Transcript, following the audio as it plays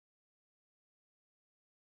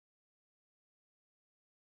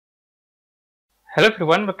Hello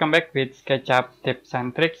everyone, welcome back with Sketchup tips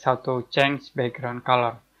and tricks how to change background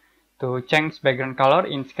color. To change background color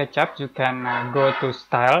in Sketchup, you can go to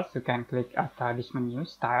Styles. You can click at this menu,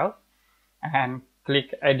 Style, and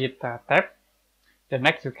click Edit tab. Then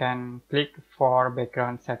next you can click for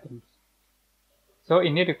background settings. So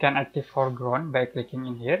in here you can active foreground by clicking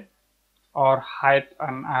in here, or hide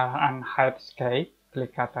and unhide sky.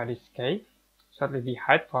 Click at this sky. So it will be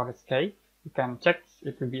hide for sky. You can check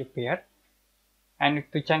it will be appear. And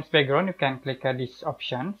to change background, you can click these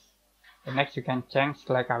options. And next you can change,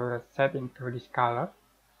 like I will set into this color.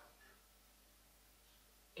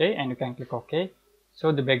 Okay, and you can click OK.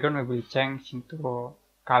 So the background will change into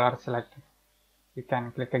color selected. You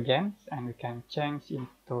can click again and you can change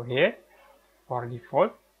into here for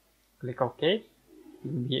default. Click OK. It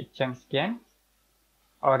will be changed again.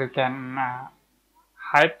 Or you can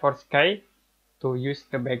hide for sky to use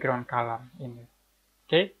the background color in it.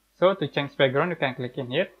 Okay. So to change background, you can click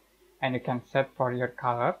in here and you can set for your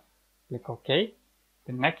color. Click OK.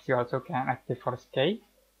 The next you also can active for sky.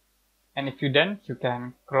 And if you done, you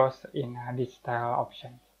can close in this style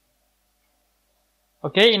option.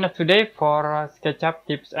 Okay, enough today for SketchUp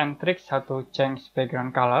tips and tricks how to change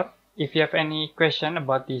background color. If you have any question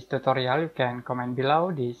about this tutorial, you can comment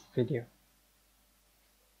below this video.